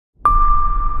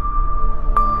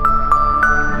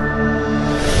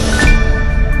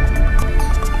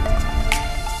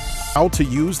How to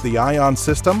use the ion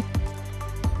system?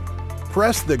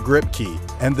 Press the grip key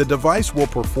and the device will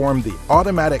perform the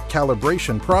automatic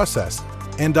calibration process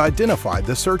and identify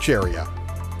the search area.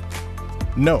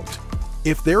 Note,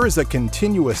 if there is a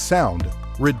continuous sound,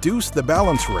 reduce the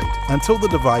balance rate until the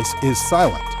device is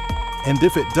silent, and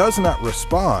if it does not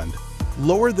respond,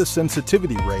 lower the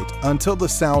sensitivity rate until the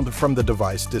sound from the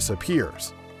device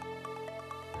disappears.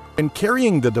 When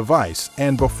carrying the device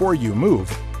and before you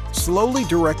move, slowly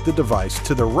direct the device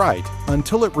to the right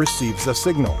until it receives a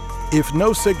signal. If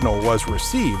no signal was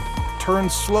received, turn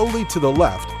slowly to the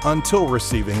left until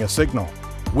receiving a signal.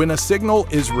 When a signal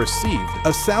is received,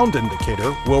 a sound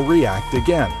indicator will react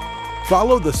again.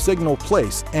 Follow the signal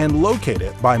place and locate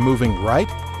it by moving right,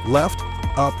 left,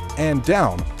 up, and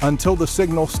down until the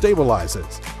signal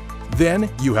stabilizes. Then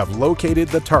you have located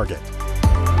the target.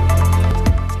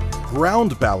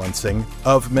 Ground balancing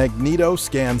of Magneto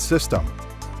scan system.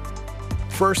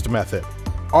 First method,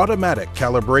 automatic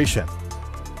calibration.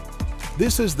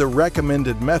 This is the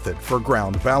recommended method for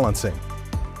ground balancing.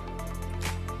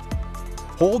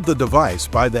 Hold the device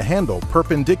by the handle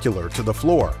perpendicular to the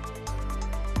floor.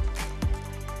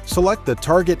 Select the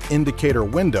target indicator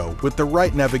window with the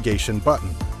right navigation button.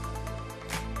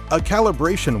 A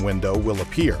calibration window will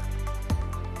appear.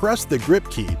 Press the grip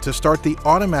key to start the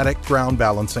automatic ground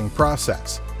balancing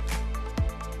process.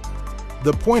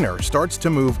 The pointer starts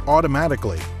to move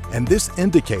automatically, and this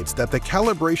indicates that the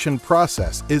calibration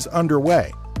process is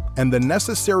underway and the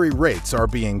necessary rates are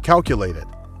being calculated.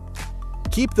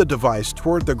 Keep the device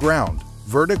toward the ground,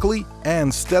 vertically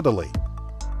and steadily.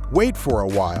 Wait for a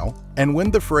while, and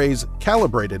when the phrase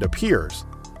 "calibrated" appears,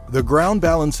 the ground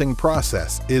balancing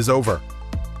process is over.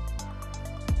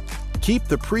 Keep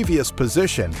the previous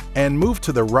position and move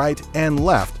to the right and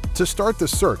left to start the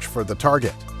search for the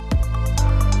target.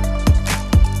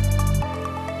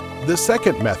 The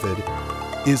second method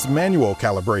is manual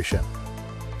calibration.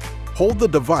 Hold the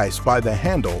device by the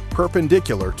handle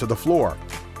perpendicular to the floor.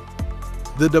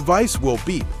 The device will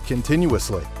beep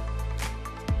continuously.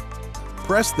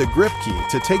 Press the grip key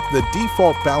to take the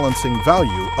default balancing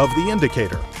value of the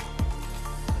indicator.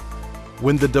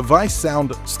 When the device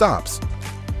sound stops,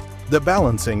 the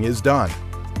balancing is done.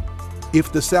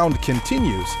 If the sound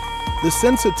continues, the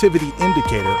sensitivity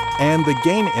indicator and the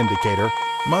gain indicator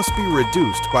must be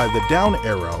reduced by the down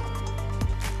arrow,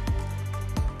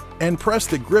 and press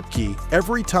the grip key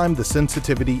every time the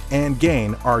sensitivity and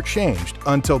gain are changed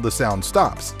until the sound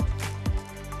stops.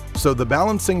 So the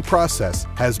balancing process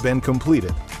has been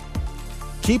completed.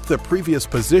 Keep the previous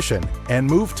position and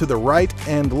move to the right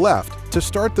and left to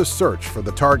start the search for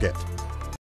the target.